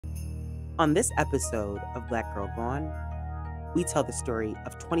On this episode of Black Girl Gone, we tell the story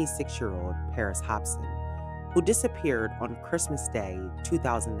of 26-year-old Parris Hopson, who disappeared on Christmas Day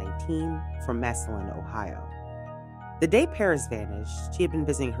 2019 from Massillon, Ohio. The day Parris vanished, she had been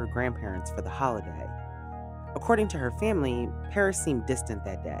visiting her grandparents for the holiday. According to her family, Parris seemed distant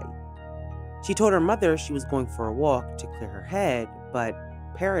that day. She told her mother she was going for a walk to clear her head, but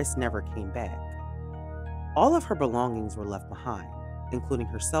Parris never came back. All of her belongings were left behind, including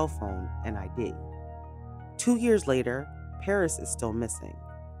her cell phone and ID. 2 years later, Parris is still missing.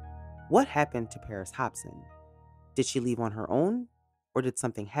 What happened to Parris Hopson? Did she leave on her own, or did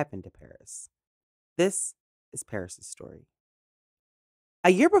something happen to Parris? This is Parris's story. A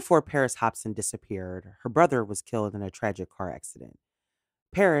year before Parris Hopson disappeared, her brother was killed in a tragic car accident.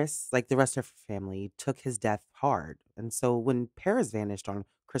 Parris, like the rest of her family, took his death hard, and so when Parris vanished on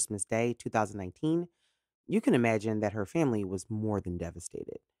Christmas Day 2019, you can imagine that her family was more than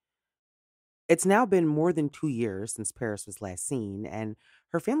devastated. It's now been more than 2 years since Parris was last seen, and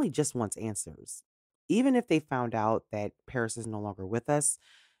her family just wants answers. Even if they found out that Parris is no longer with us,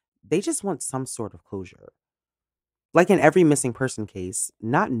 they just want some sort of closure. Like in every missing person case,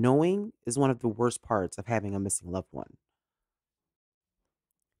 not knowing is one of the worst parts of having a missing loved one.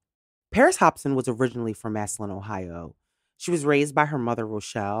 Parris Hopson was originally from Massillon, Ohio. She was raised by her mother,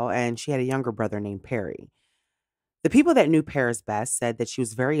 Rochelle, and she had a younger brother named Perry. The people that knew Parris best said that she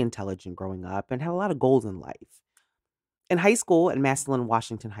was very intelligent growing up and had a lot of goals in life. In high school at Massillon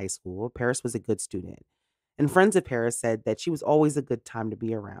Washington High School, Parris was a good student. And friends of Parris said that she was always a good time to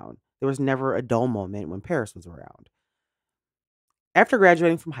be around. There was never a dull moment when Parris was around. After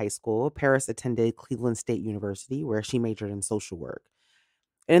graduating from high school, Parris attended Cleveland State University, where she majored in social work.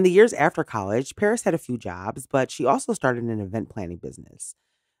 And in the years after college, Parris had a few jobs, but she also started an event planning business.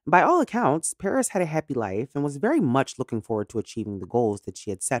 By all accounts, Parris had a happy life and was very much looking forward to achieving the goals that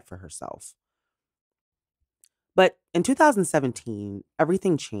she had set for herself. But in 2017,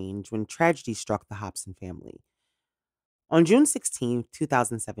 everything changed when tragedy struck the Hopson family. On June 16,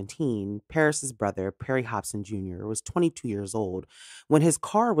 2017, Parris's brother, Parris Hopson Jr., was 22 years old when his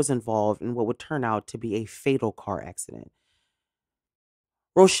car was involved in what would turn out to be a fatal car accident.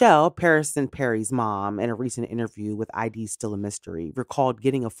 Rochelle, Parris and Perry's mom, in a recent interview with ID Still a Mystery, recalled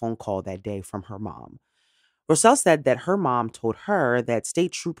getting a phone call that day from her mom. Rochelle said that her mom told her that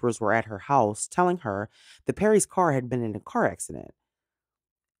state troopers were at her house telling her that Perry's car had been in a car accident.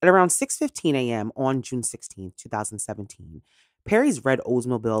 At around 6:15 a.m. on June 16, 2017, Perry's red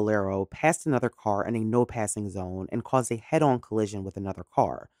Oldsmobile Alero passed another car in a no-passing zone and caused a head-on collision with another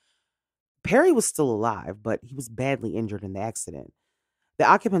car. Perry was still alive, but he was badly injured in the accident. The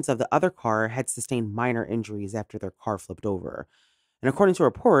occupants of the other car had sustained minor injuries after their car flipped over. And according to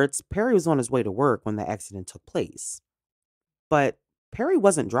reports, Perry was on his way to work when the accident took place. But Perry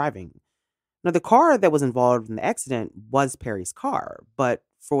wasn't driving. Now, the car that was involved in the accident was Perry's car, but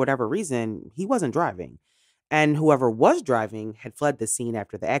for whatever reason, he wasn't driving. And whoever was driving had fled the scene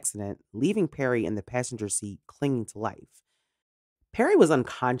after the accident, leaving Perry in the passenger seat clinging to life. Perry was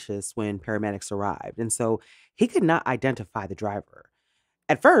unconscious when paramedics arrived, and so he could not identify the driver.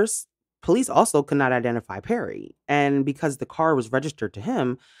 At first, police also could not identify Perry, and because the car was registered to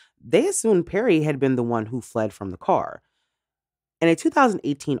him, they assumed Perry had been the one who fled from the car. In a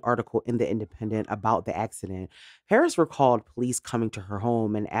 2018 article in The Independent about the accident, Harris recalled police coming to her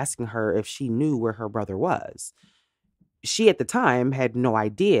home and asking her if she knew where her brother was. She, at the time, had no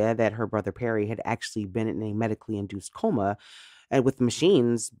idea that her brother Perry had actually been in a medically induced coma and with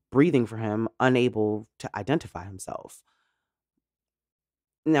machines breathing for him, unable to identify himself.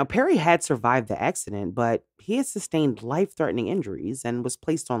 Now, Perry had survived the accident, but he had sustained life-threatening injuries and was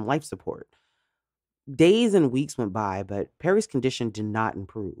placed on life support. Days and weeks went by, but Perry's condition did not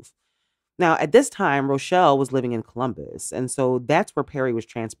improve. Now, at this time, Rochelle was living in Columbus, and so that's where Perry was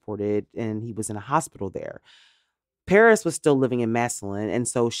transported, and he was in a hospital there. Parris was still living in Massillon, and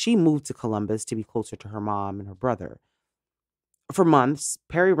so she moved to Columbus to be closer to her mom and her brother. For months,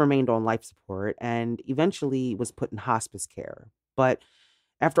 Perry remained on life support and eventually was put in hospice care. But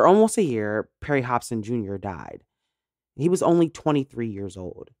after almost a year, Parris Hopson Jr. died. He was only 23 years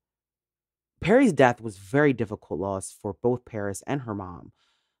old. Perry's death was very difficult loss for both Parris and her mom.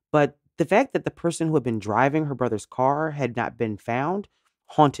 But the fact that the person who had been driving her brother's car had not been found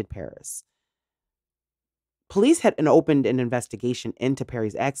haunted Parris. Police had opened an investigation into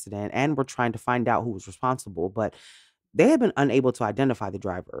Perry's accident and were trying to find out who was responsible, but they had been unable to identify the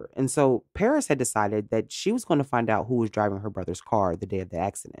driver. And so Parris had decided that she was going to find out who was driving her brother's car the day of the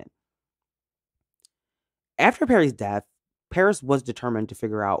accident. After Perry's death, Parris was determined to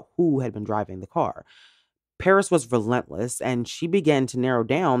figure out who had been driving the car. Parris was relentless and she began to narrow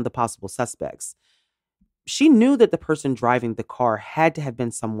down the possible suspects. She knew that the person driving the car had to have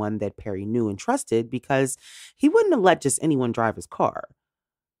been someone that Perry knew and trusted because he wouldn't have let just anyone drive his car.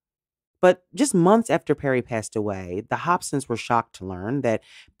 But just months after Perry passed away, the Hobsons were shocked to learn that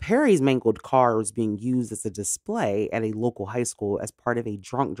Perry's mangled car was being used as a display at a local high school as part of a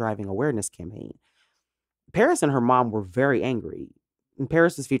drunk driving awareness campaign. Parris and her mom were very angry, and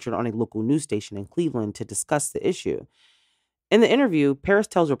Parris was featured on a local news station in Cleveland to discuss the issue. In the interview, Parris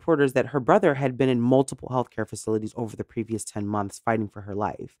tells reporters that her brother had been in multiple healthcare facilities over the previous 10 months fighting for her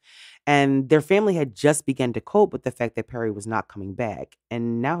life. And their family had just begun to cope with the fact that Perry was not coming back,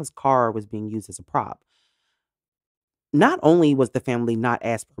 and now his car was being used as a prop. Not only was the family not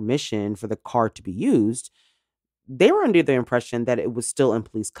asked permission for the car to be used, they were under the impression that it was still in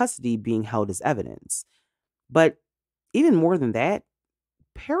police custody being held as evidence. But even more than that,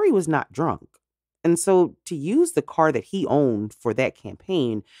 Perry was not drunk. And so to use the car that he owned for that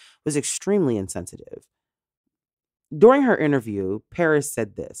campaign was extremely insensitive. During her interview, Parris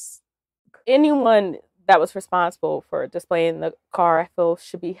said this. Anyone that was responsible for displaying the car, I feel,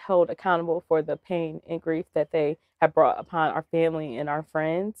 should be held accountable for the pain and grief that they have brought upon our family and our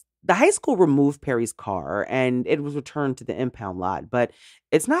friends. The high school removed Perry's car and it was returned to the impound lot, but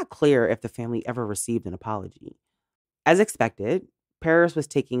it's not clear if the family ever received an apology. As expected, Parris was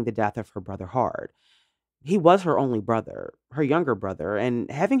taking the death of her brother hard. He was her only brother, her younger brother, and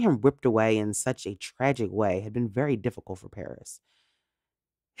having him whipped away in such a tragic way had been very difficult for Parris.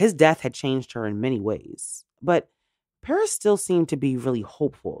 His death had changed her in many ways, but Parris still seemed to be really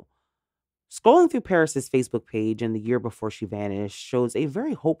hopeful. Scrolling through Parris's Facebook page in the year before she vanished shows a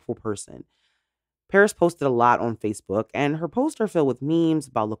very hopeful person. Parris posted a lot on Facebook, and her posts are filled with memes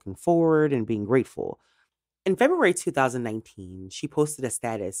about looking forward and being grateful. In February 2019, she posted a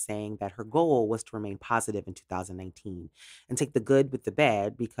status saying that her goal was to remain positive in 2019 and take the good with the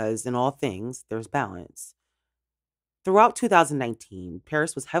bad because in all things, there's balance. Throughout 2019,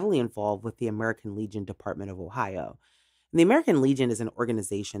 Parris was heavily involved with the American Legion Department of Ohio. And the American Legion is an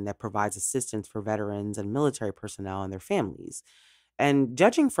organization that provides assistance for veterans and military personnel and their families. And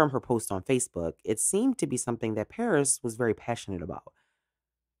judging from her post on Facebook, it seemed to be something that Parris was very passionate about.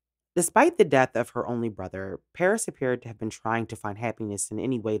 Despite the death of her only brother, Parris appeared to have been trying to find happiness in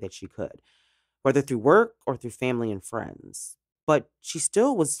any way that she could, whether through work or through family and friends. But she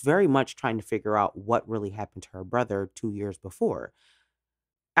still was very much trying to figure out what really happened to her brother 2 years before.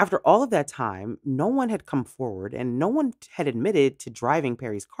 After all of that time, no one had come forward and no one had admitted to driving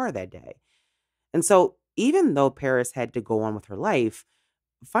Perry's car that day. And so, even though Parris had to go on with her life,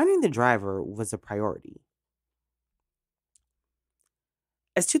 finding the driver was a priority.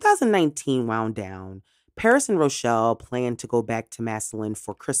 As 2019 wound down, Parris and Rochelle planned to go back to Massillon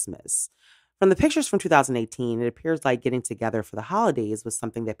for Christmas. From the pictures from 2018, it appears like getting together for the holidays was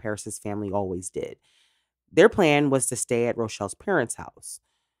something that Parris's family always did. Their plan was to stay at Rochelle's parents' house.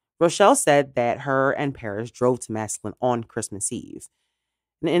 Rochelle said that her and Parris drove to Massillon on Christmas Eve.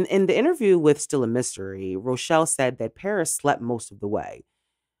 And in the interview with Still a Mystery, Rochelle said that Parris slept most of the way.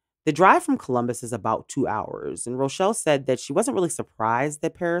 The drive from Columbus is about 2 hours, and Rochelle said that she wasn't really surprised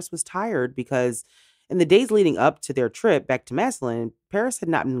that Parris was tired because in the days leading up to their trip back to Massillon, Parris had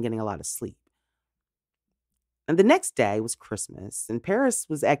not been getting a lot of sleep. And the next day was Christmas, and Parris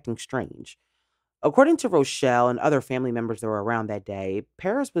was acting strange. According to Rochelle and other family members that were around that day,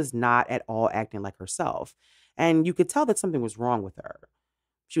 Parris was not at all acting like herself, and you could tell that something was wrong with her.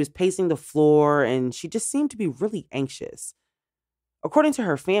 She was pacing the floor, and she just seemed to be really anxious. According to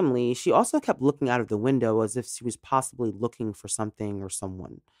her family, she also kept looking out of the window as if she was possibly looking for something or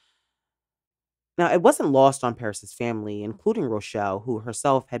someone. Now, it wasn't lost on Parris's family, including Rochelle, who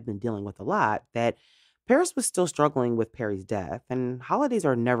herself had been dealing with a lot, that Parris was still struggling with Perry's death, and holidays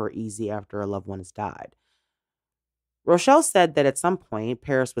are never easy after a loved one has died. Rochelle said that at some point,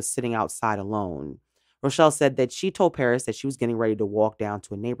 Parris was sitting outside alone. Rochelle said that she told Parris that she was getting ready to walk down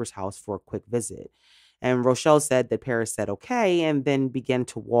to a neighbor's house for a quick visit. And Rochelle said that Parris said okay and then began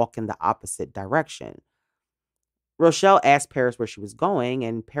to walk in the opposite direction. Rochelle asked Parris where she was going,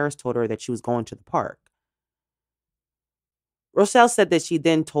 and Parris told her that she was going to the park. Rochelle said that she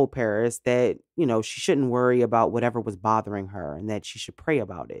then told Parris that, she shouldn't worry about whatever was bothering her and that she should pray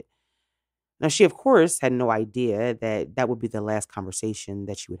about it. Now, she, of course, had no idea that that would be the last conversation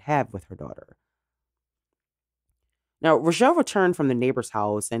that she would have with her daughter. Now, Rochelle returned from the neighbor's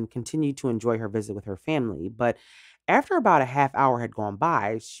house and continued to enjoy her visit with her family, but after about a half hour had gone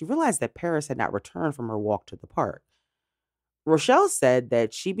by, she realized that Parris had not returned from her walk to the park. Rochelle said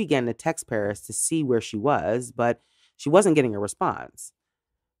that she began to text Parris to see where she was, but she wasn't getting a response.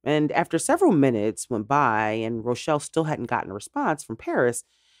 And after several minutes went by and Rochelle still hadn't gotten a response from Paris,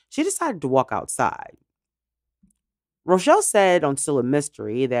 she decided to walk outside. Rochelle said on Still a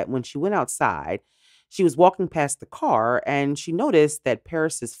Mystery that when she went outside, she was walking past the car and she noticed that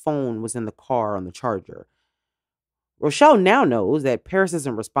Paris's phone was in the car on the charger. Rochelle now knows that Paris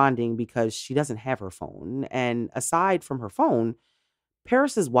isn't responding because she doesn't have her phone. And aside from her phone,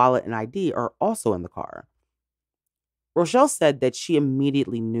 Paris's wallet and ID are also in the car. Rochelle said that she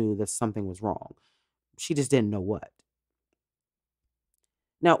immediately knew that something was wrong. She just didn't know what.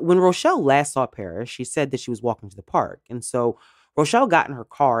 Now, when Rochelle last saw Paris, she said that she was walking to the park. And so Rochelle got in her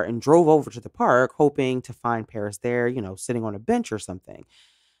car and drove over to the park, hoping to find Paris there, sitting on a bench or something.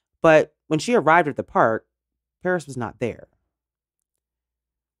 But when she arrived at the park, Paris was not there.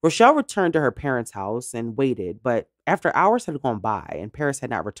 Rochelle returned to her parents' house and waited, but after hours had gone by and Paris had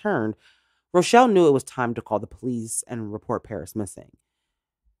not returned, Rochelle knew it was time to call the police and report Paris missing.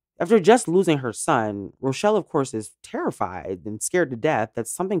 After just losing her son, Rochelle, of course, is terrified and scared to death that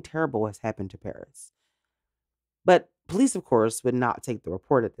something terrible has happened to Paris. But police, of course, would not take the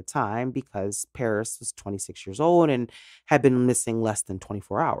report at the time because Paris was 26 years old and had been missing less than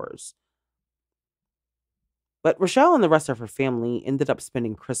 24 hours. But Rochelle and the rest of her family ended up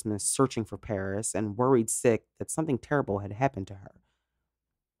spending Christmas searching for Paris and worried sick that something terrible had happened to her.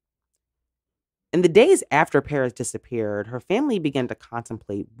 In the days after Paris disappeared, her family began to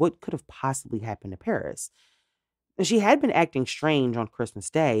contemplate what could have possibly happened to Paris. And she had been acting strange on Christmas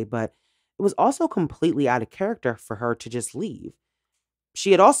Day, but it was also completely out of character for her to just leave.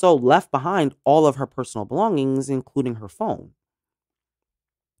 She had also left behind all of her personal belongings, including her phone.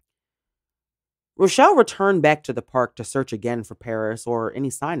 Rochelle returned back to the park to search again for Paris or any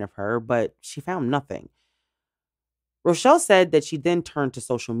sign of her, but she found nothing. Rochelle said that she then turned to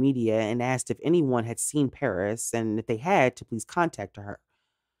social media and asked if anyone had seen Paris and if they had to please contact her.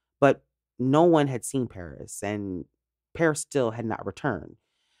 But no one had seen Paris and Paris still had not returned.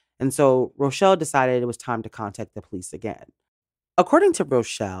 And so Rochelle decided it was time to contact the police again. According to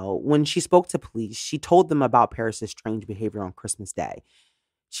Rochelle, when she spoke to police, she told them about Paris's strange behavior on Christmas Day.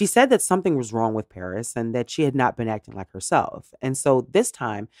 She said that something was wrong with Paris and that she had not been acting like herself. And so this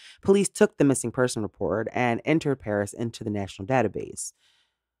time, police took the missing person report and entered Paris into the national database.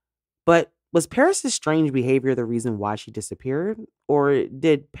 But was Paris's strange behavior the reason why she disappeared? Or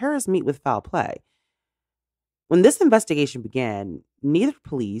did Paris meet with foul play? When this investigation began, neither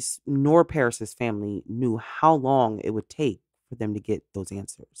police nor Paris's family knew how long it would take for them to get those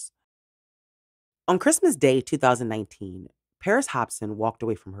answers. On Christmas Day 2019, Parris Hopson walked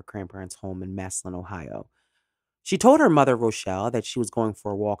away from her grandparents' home in Massillon, Ohio. She told her mother, Rochelle, that she was going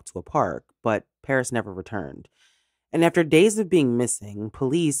for a walk to a park, but Parris never returned. And after days of being missing,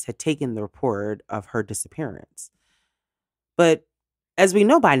 police had taken the report of her disappearance. But as we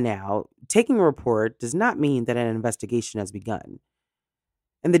know by now, taking a report does not mean that an investigation has begun.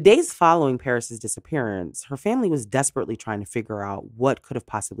 In the days following Paris's disappearance, her family was desperately trying to figure out what could have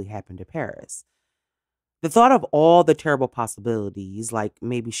possibly happened to Paris. The thought of all the terrible possibilities, like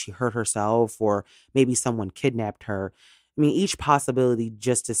maybe she hurt herself or maybe someone kidnapped her, each possibility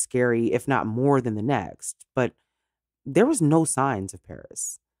just as scary, if not more than the next. But there was no signs of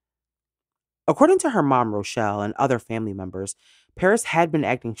Paris. According to her mom, Rochelle, and other family members, Paris had been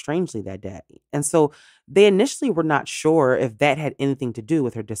acting strangely that day. And so they initially were not sure if that had anything to do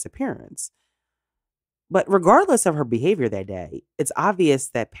with her disappearance. But regardless of her behavior that day, it's obvious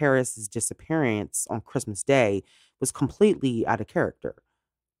that Paris's disappearance on Christmas Day was completely out of character.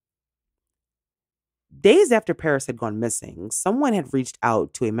 Days after Paris had gone missing, someone had reached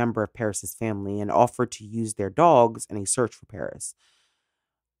out to a member of Paris's family and offered to use their dogs in a search for Paris.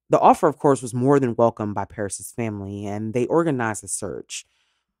 The offer, of course, was more than welcomed by Paris's family, and they organized a search.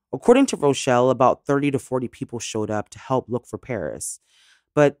 According to Rochelle, about 30 to 40 people showed up to help look for Paris.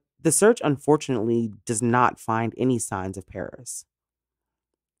 But the search, unfortunately, does not find any signs of Paris.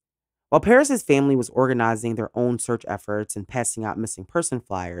 While Paris's family was organizing their own search efforts and passing out missing person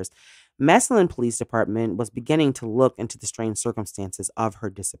flyers, Massillon Police Department was beginning to look into the strange circumstances of her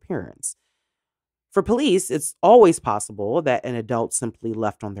disappearance. For police, it's always possible that an adult simply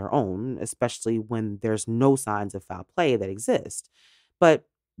left on their own, especially when there's no signs of foul play that exist. But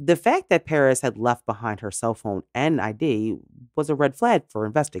the fact that Parris had left behind her cell phone and ID was a red flag for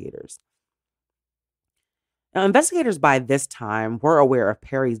investigators. Now, investigators by this time were aware of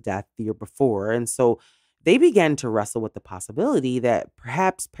Perry's death the year before, and so they began to wrestle with the possibility that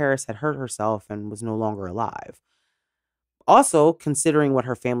perhaps Parris had hurt herself and was no longer alive. Also, considering what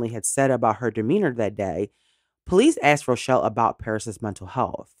her family had said about her demeanor that day, police asked Rochelle about Parris's mental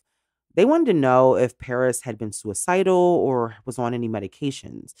health. They wanted to know if Paris had been suicidal or was on any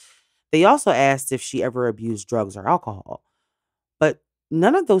medications. They also asked if she ever abused drugs or alcohol. But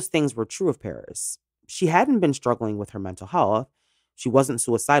none of those things were true of Paris. She hadn't been struggling with her mental health. She wasn't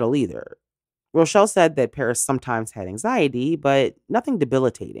suicidal either. Rochelle said that Paris sometimes had anxiety, but nothing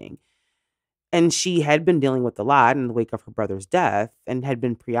debilitating. And she had been dealing with a lot in the wake of her brother's death and had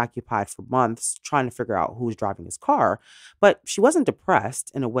been preoccupied for months trying to figure out who was driving his car. But she wasn't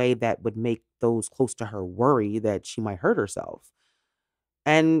depressed in a way that would make those close to her worry that she might hurt herself.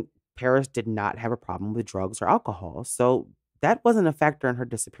 And Paris did not have a problem with drugs or alcohol, so that wasn't a factor in her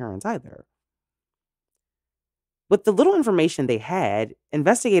disappearance either. With the little information they had,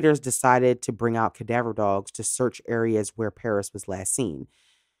 investigators decided to bring out cadaver dogs to search areas where Paris was last seen.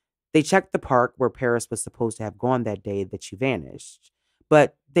 They checked the park where Paris was supposed to have gone that day that she vanished.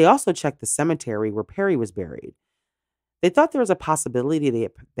 But they also checked the cemetery where Perry was buried. They thought there was a possibility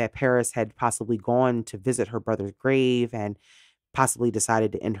that Paris had possibly gone to visit her brother's grave and possibly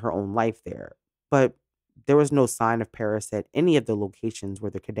decided to end her own life there. But there was no sign of Paris at any of the locations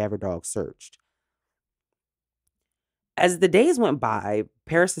where the cadaver dogs searched. As the days went by,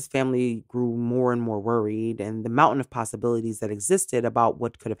 Paris's family grew more and more worried, and the mountain of possibilities that existed about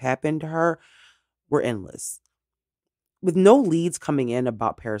what could have happened to her were endless. With no leads coming in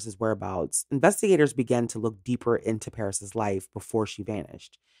about Paris's whereabouts, investigators began to look deeper into Paris's life before she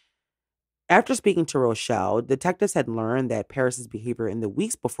vanished. After speaking to Rochelle, detectives had learned that Paris's behavior in the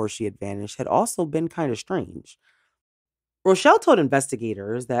weeks before she had vanished had also been kind of strange. Rochelle told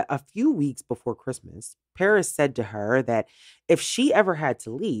investigators that a few weeks before Christmas, Paris said to her that if she ever had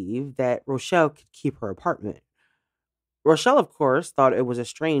to leave, that Rochelle could keep her apartment. Rochelle, of course, thought it was a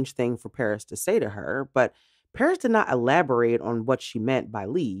strange thing for Paris to say to her, but Paris did not elaborate on what she meant by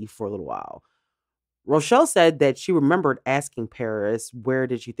leave for a little while. Rochelle said that she remembered asking Paris where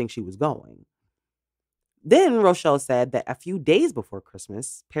did she think she was going. Then Rochelle said that a few days before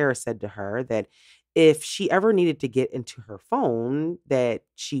Christmas, Paris said to her that if she ever needed to get into her phone, that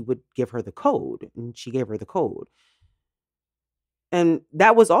she would give her the code, and she gave her the code. And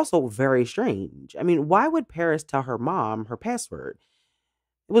that was also very strange. I mean, why would Paris tell her mom her password?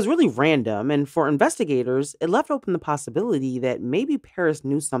 It was really random, and for investigators, it left open the possibility that maybe Paris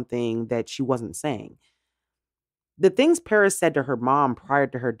knew something that she wasn't saying. The things Paris said to her mom prior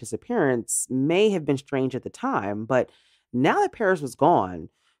to her disappearance may have been strange at the time, but now that Paris was gone,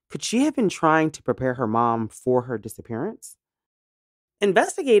 could she have been trying to prepare her mom for her disappearance?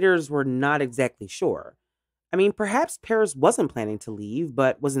 Investigators were not exactly sure. I mean, perhaps Paris wasn't planning to leave,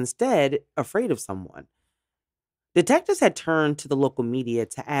 but was instead afraid of someone. Detectives had turned to the local media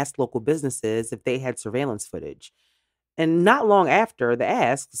to ask local businesses if they had surveillance footage. And not long after the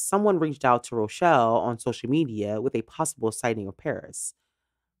ask, someone reached out to Rochelle on social media with a possible sighting of Paris.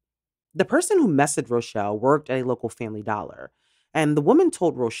 The person who messaged Rochelle worked at a local Family Dollar, and the woman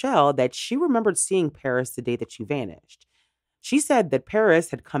told Rochelle that she remembered seeing Paris the day that she vanished. She said that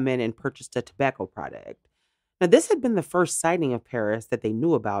Paris had come in and purchased a tobacco product. Now, this had been the first sighting of Paris that they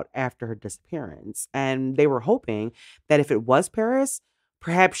knew about after her disappearance, and they were hoping that if it was Paris,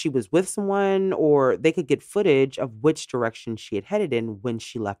 perhaps she was with someone or they could get footage of which direction she had headed in when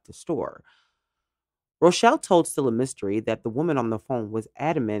she left the store. Rochelle told Still a Mystery that the woman on the phone was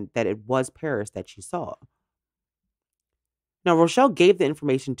adamant that it was Paris that she saw. Now, Rochelle gave the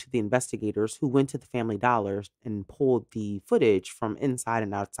information to the investigators who went to the Family Dollars and pulled the footage from inside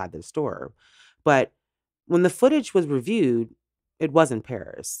and outside the store. But when the footage was reviewed, it wasn't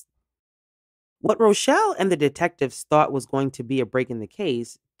Paris. What Rochelle and the detectives thought was going to be a break in the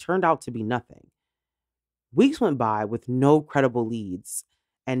case turned out to be nothing. Weeks went by with no credible leads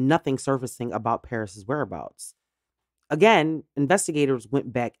and nothing surfacing about Paris's whereabouts. Again, investigators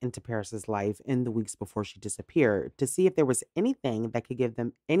went back into Paris's life in the weeks before she disappeared to see if there was anything that could give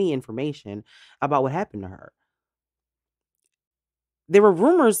them any information about what happened to her. There were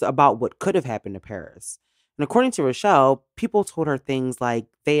rumors about what could have happened to Paris. And according to Rochelle, people told her things like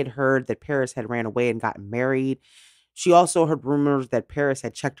they had heard that Paris had ran away and gotten married. She also heard rumors that Paris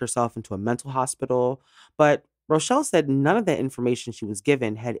had checked herself into a mental hospital. But Rochelle said none of the information she was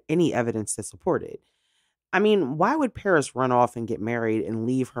given had any evidence to support it. I mean, why would Paris run off and get married and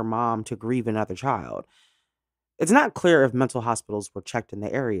leave her mom to grieve another child? It's not clear if mental hospitals were checked in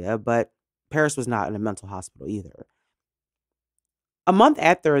the area, but Paris was not in a mental hospital either. A month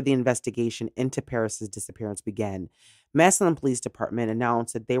after the investigation into Paris's disappearance began, Massillon Police Department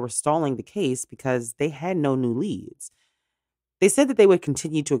announced that they were stalling the case because they had no new leads. They said that they would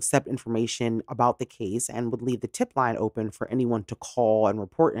continue to accept information about the case and would leave the tip line open for anyone to call and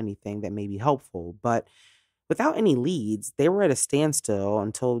report anything that may be helpful. But Without any leads, they were at a standstill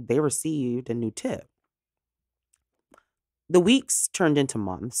until they received a new tip. The weeks turned into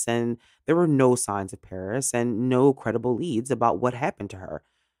months, and there were no signs of Paris and no credible leads about what happened to her.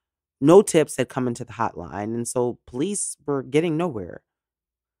 No tips had come into the hotline, and so police were getting nowhere.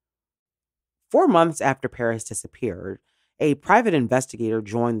 4 months after Paris disappeared, a private investigator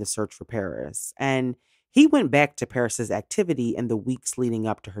joined the search for Paris, and he went back to Paris's activity in the weeks leading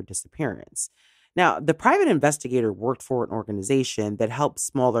up to her disappearance. Now, the private investigator worked for an organization that helped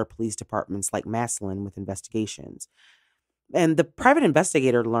smaller police departments like Massillon with investigations. And the private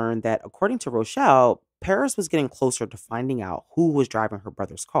investigator learned that, according to Rochelle, Paris was getting closer to finding out who was driving her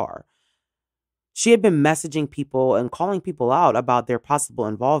brother's car. She had been messaging people and calling people out about their possible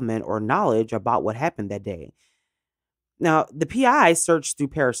involvement or knowledge about what happened that day. Now, the PI searched through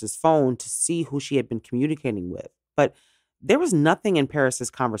Paris's phone to see who she had been communicating with, but there was nothing in Paris's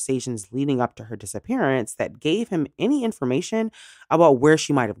conversations leading up to her disappearance that gave him any information about where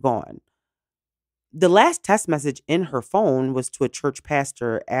she might have gone. The last text message in her phone was to a church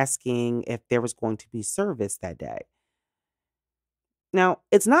pastor asking if there was going to be service that day. Now,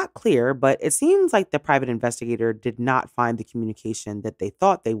 it's not clear, but it seems like the private investigator did not find the communication that they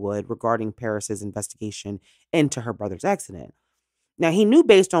thought they would regarding Paris's investigation into her brother's accident. Now, he knew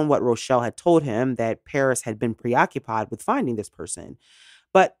based on what Rochelle had told him that Paris had been preoccupied with finding this person.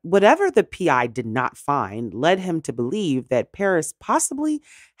 But whatever the PI did not find led him to believe that Paris possibly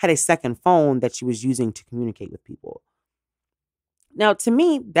had a second phone that she was using to communicate with people. Now, to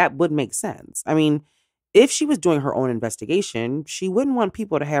me, that would make sense. I mean, if she was doing her own investigation, she wouldn't want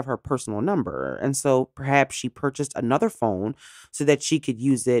people to have her personal number. And so perhaps she purchased another phone so that she could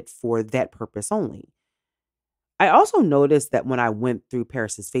use it for that purpose only. I also noticed that when I went through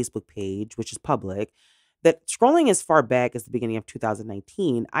Paris's Facebook page, which is public, that scrolling as far back as the beginning of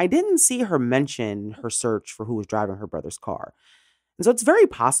 2019, I didn't see her mention her search for who was driving her brother's car. And so it's very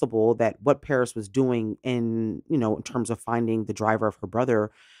possible that what Paris was doing in terms of finding the driver of her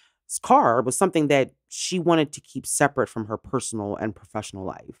brother's car was something that she wanted to keep separate from her personal and professional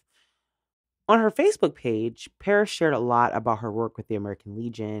life. On her Facebook page, Paris shared a lot about her work with the American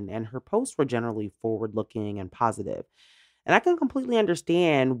Legion, and her posts were generally forward looking and positive. And I can completely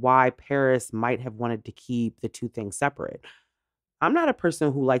understand why Paris might have wanted to keep the two things separate. I'm not a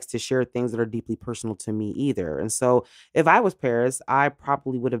person who likes to share things that are deeply personal to me either. And so if I was Paris, I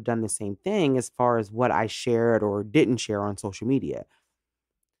probably would have done the same thing as far as what I shared or didn't share on social media.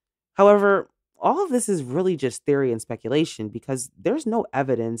 However, all of this is really just theory and speculation because there's no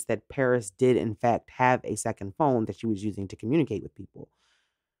evidence that Paris did, in fact, have a second phone that she was using to communicate with people.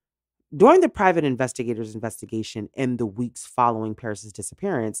 During the private investigator's investigation in the weeks following Paris's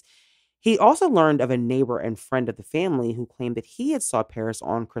disappearance, he also learned of a neighbor and friend of the family who claimed that he had saw Paris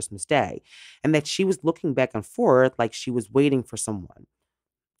on Christmas Day and that she was looking back and forth like she was waiting for someone.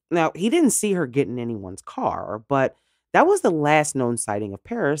 Now, he didn't see her get in anyone's car, but that was the last known sighting of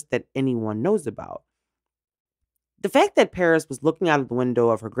Paris that anyone knows about. The fact that Paris was looking out of the window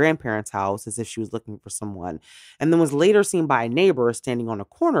of her grandparents' house as if she was looking for someone, and then was later seen by a neighbor standing on a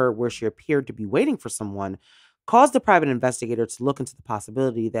corner where she appeared to be waiting for someone, caused the private investigator to look into the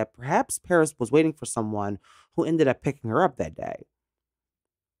possibility that perhaps Paris was waiting for someone who ended up picking her up that day.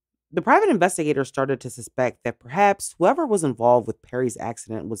 The private investigator started to suspect that perhaps whoever was involved with Perry's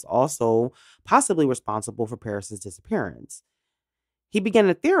accident was also possibly responsible for Paris's disappearance. He began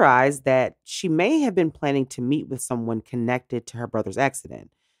to theorize that she may have been planning to meet with someone connected to her brother's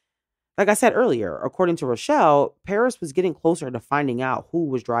accident. Like I said earlier, according to Rochelle, Paris was getting closer to finding out who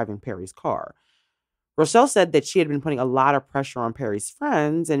was driving Perry's car. Rochelle said that she had been putting a lot of pressure on Perry's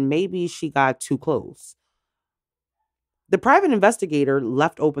friends and maybe she got too close. The private investigator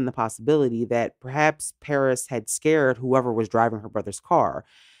left open the possibility that perhaps Paris had scared whoever was driving her brother's car,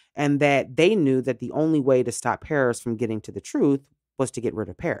 and that they knew that the only way to stop Paris from getting to the truth was to get rid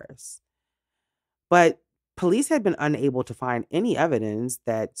of Paris. But police had been unable to find any evidence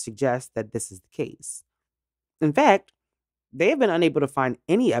that suggests that this is the case. In fact, they have been unable to find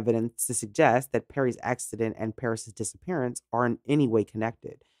any evidence to suggest that Perry's accident and Paris's disappearance are in any way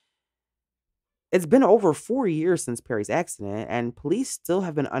connected. It's been over 4 years since Perry's accident, and police still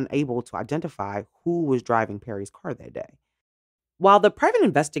have been unable to identify who was driving Perry's car that day. While the private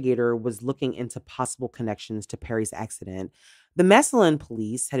investigator was looking into possible connections to Perry's accident, the Massillon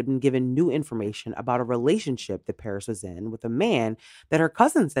police had been given new information about a relationship that Paris was in with a man that her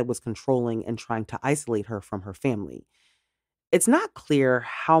cousin said was controlling and trying to isolate her from her family. It's not clear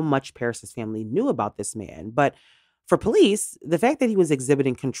how much Paris's family knew about this man, but for police, the fact that he was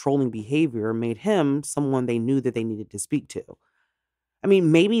exhibiting controlling behavior made him someone they knew that they needed to speak to. I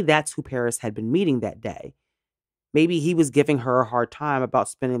mean, maybe that's who Paris had been meeting that day. Maybe he was giving her a hard time about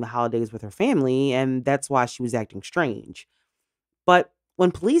spending the holidays with her family, and that's why she was acting strange. But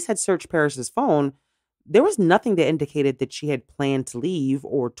when police had searched Paris's phone, there was nothing that indicated that she had planned to leave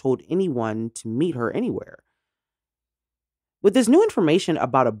or told anyone to meet her anywhere. With this new information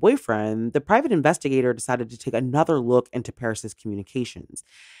about a boyfriend, the private investigator decided to take another look into Paris's communications.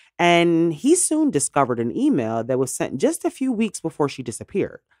 And he soon discovered an email that was sent just a few weeks before she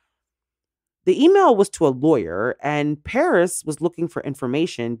disappeared. The email was to a lawyer, and Paris was looking for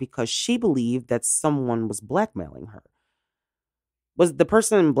information because she believed that someone was blackmailing her. Was the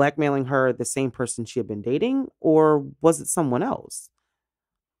person blackmailing her the same person she had been dating, or was it someone else?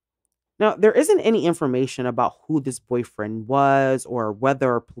 Now, there isn't any information about who this boyfriend was or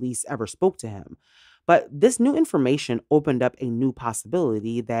whether police ever spoke to him. But this new information opened up a new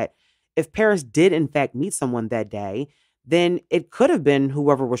possibility that if Paris did, in fact, meet someone that day, then it could have been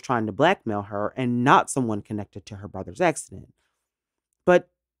whoever was trying to blackmail her and not someone connected to her brother's accident. But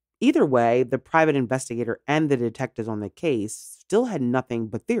either way, the private investigator and the detectives on the case still had nothing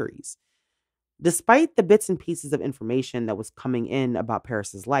but theories. Despite the bits and pieces of information that was coming in about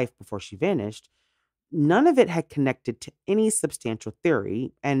Paris's life before she vanished, none of it had connected to any substantial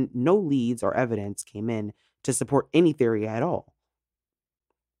theory, and no leads or evidence came in to support any theory at all.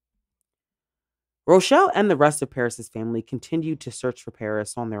 Rochelle and the rest of Paris's family continued to search for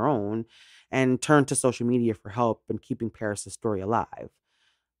Paris on their own and turned to social media for help in keeping Paris's story alive.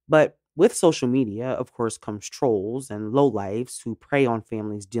 But with social media, of course, comes trolls and lowlifes who prey on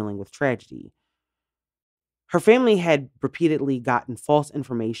families dealing with tragedy. Her family had repeatedly gotten false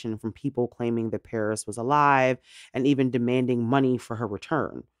information from people claiming that Paris was alive and even demanding money for her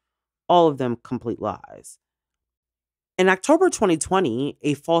return. All of them complete lies. In October 2020,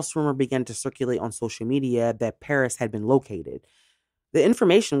 a false rumor began to circulate on social media that Paris had been located. The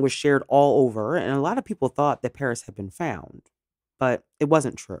information was shared all over, and a lot of people thought that Paris had been found. But it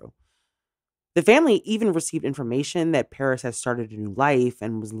wasn't true. The family even received information that Paris had started a new life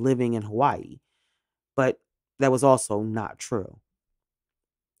and was living in Hawaii. But that was also not true.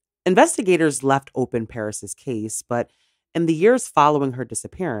 Investigators left open Paris's case, but in the years following her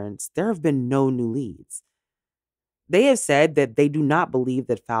disappearance, there have been no new leads. They have said that they do not believe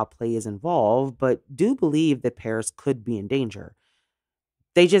that foul play is involved, but do believe that Paris could be in danger.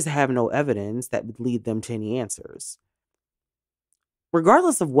 They just have no evidence that would lead them to any answers.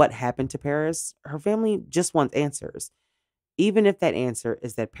 Regardless of what happened to Paris, her family just wants answers, even if that answer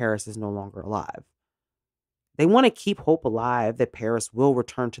is that Paris is no longer alive. They want to keep hope alive that Paris will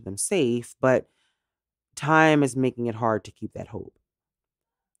return to them safe, but time is making it hard to keep that hope.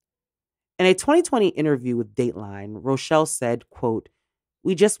 In a 2020 interview with Dateline, Rochelle said, quote,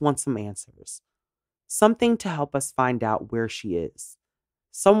 "We just want some answers. Something to help us find out where she is.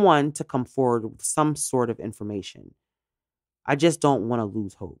 Someone to come forward with some sort of information. I just don't want to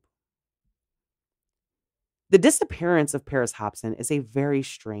lose hope." The disappearance of Parris Hopson is a very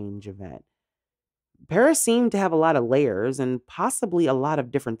strange event. Paris seemed to have a lot of layers and possibly a lot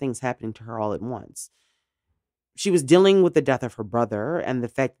of different things happening to her all at once. She was dealing with the death of her brother and the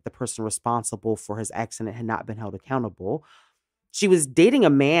fact that the person responsible for his accident had not been held accountable. She was dating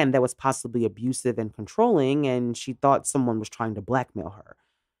a man that was possibly abusive and controlling, and she thought someone was trying to blackmail her.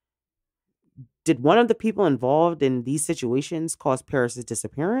 Did one of the people involved in these situations cause Paris's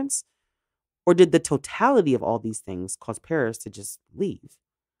disappearance? Or did the totality of all these things cause Paris to just leave?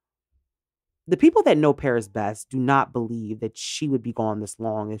 The people that know Paris best do not believe that she would be gone this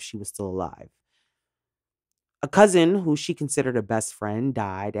long if she was still alive. A cousin who she considered a best friend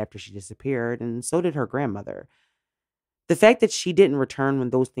died after she disappeared, and so did her grandmother. The fact that she didn't return when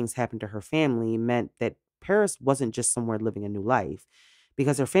those things happened to her family meant that Paris wasn't just somewhere living a new life,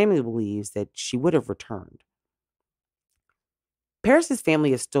 because her family believes that she would have returned. Paris's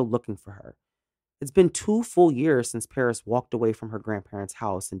family is still looking for her. It's been 2 full years since Paris walked away from her grandparents'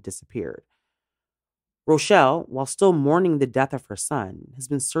 house and disappeared. Rochelle, while still mourning the death of her son, has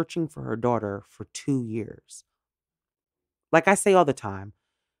been searching for her daughter for 2 years. Like I say all the time,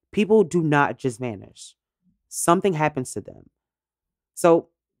 people do not just vanish. Something happens to them. So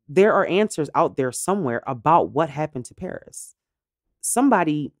there are answers out there somewhere about what happened to Paris.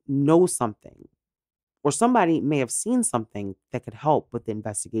 Somebody knows something, or somebody may have seen something that could help with the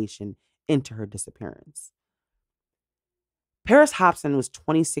investigation into her disappearance. Parris Hopson was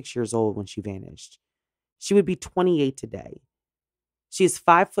 26 years old when she vanished. She would be 28 today. She is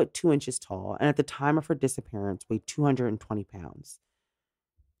 5'2" tall, and at the time of her disappearance, weighed 220 pounds.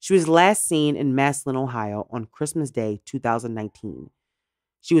 She was last seen in Massillon, Ohio on Christmas Day, 2019.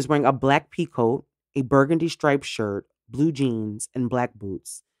 She was wearing a black pea coat, a burgundy striped shirt, blue jeans, and black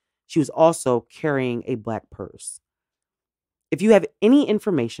boots. She was also carrying a black purse. If you have any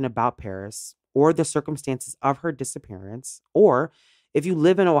information about Parris or the circumstances of her disappearance, or if you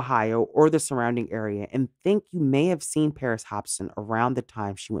live in Ohio or the surrounding area and think you may have seen Parris Hopson around the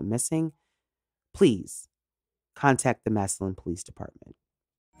time she went missing, please contact the Massillon Police Department.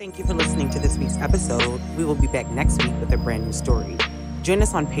 Thank you for listening to this week's episode. We will be back next week with a brand new story. Join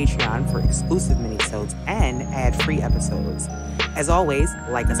us on Patreon for exclusive minisodes and ad-free episodes. As always,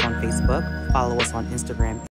 like us on Facebook, follow us on Instagram